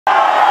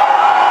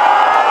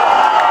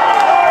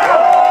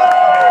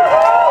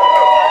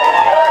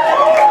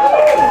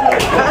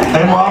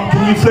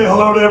say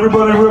hello to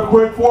everybody real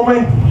quick for me?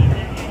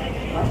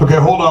 Okay,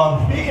 hold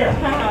on. Wait,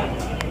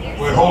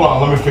 hold on.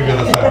 Let me figure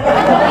this out.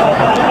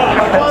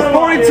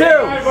 42.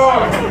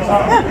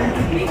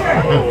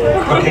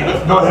 Okay,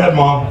 go ahead,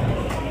 Mom.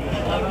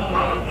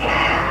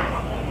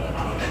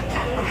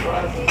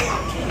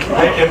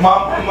 Hey,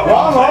 Mom.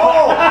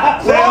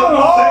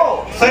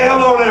 Say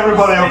hello to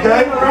everybody,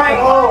 okay?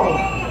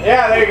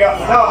 Yeah, there you go.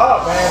 No,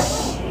 up,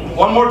 man.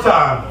 One more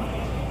time.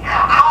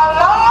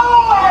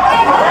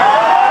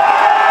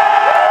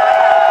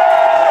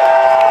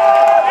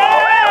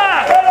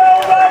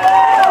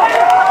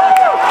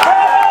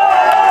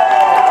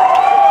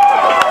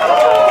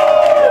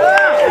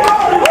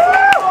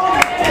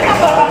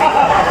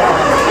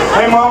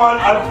 Hey, Mom,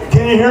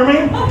 can you hear me?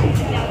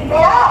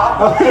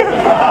 Yeah.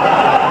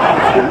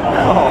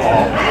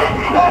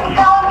 That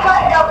sounds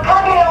like a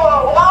pretty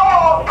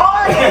wild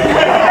party.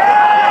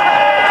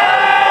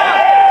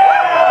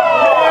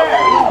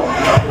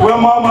 Well,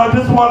 Mom, I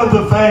just wanted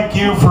to thank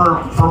you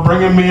for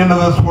bringing me into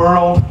this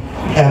world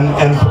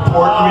and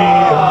supporting me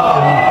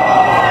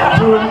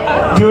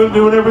and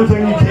doing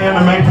everything you can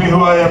to make me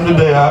who I am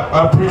today.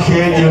 I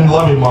appreciate you and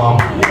love you, Mom.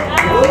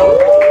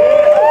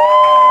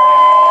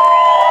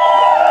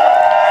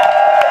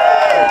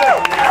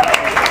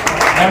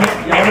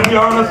 And to be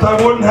honest,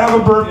 I wouldn't have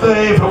a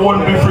birthday if it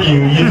wouldn't be for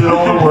you. You did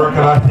all the work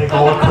and I take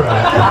all the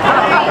credit.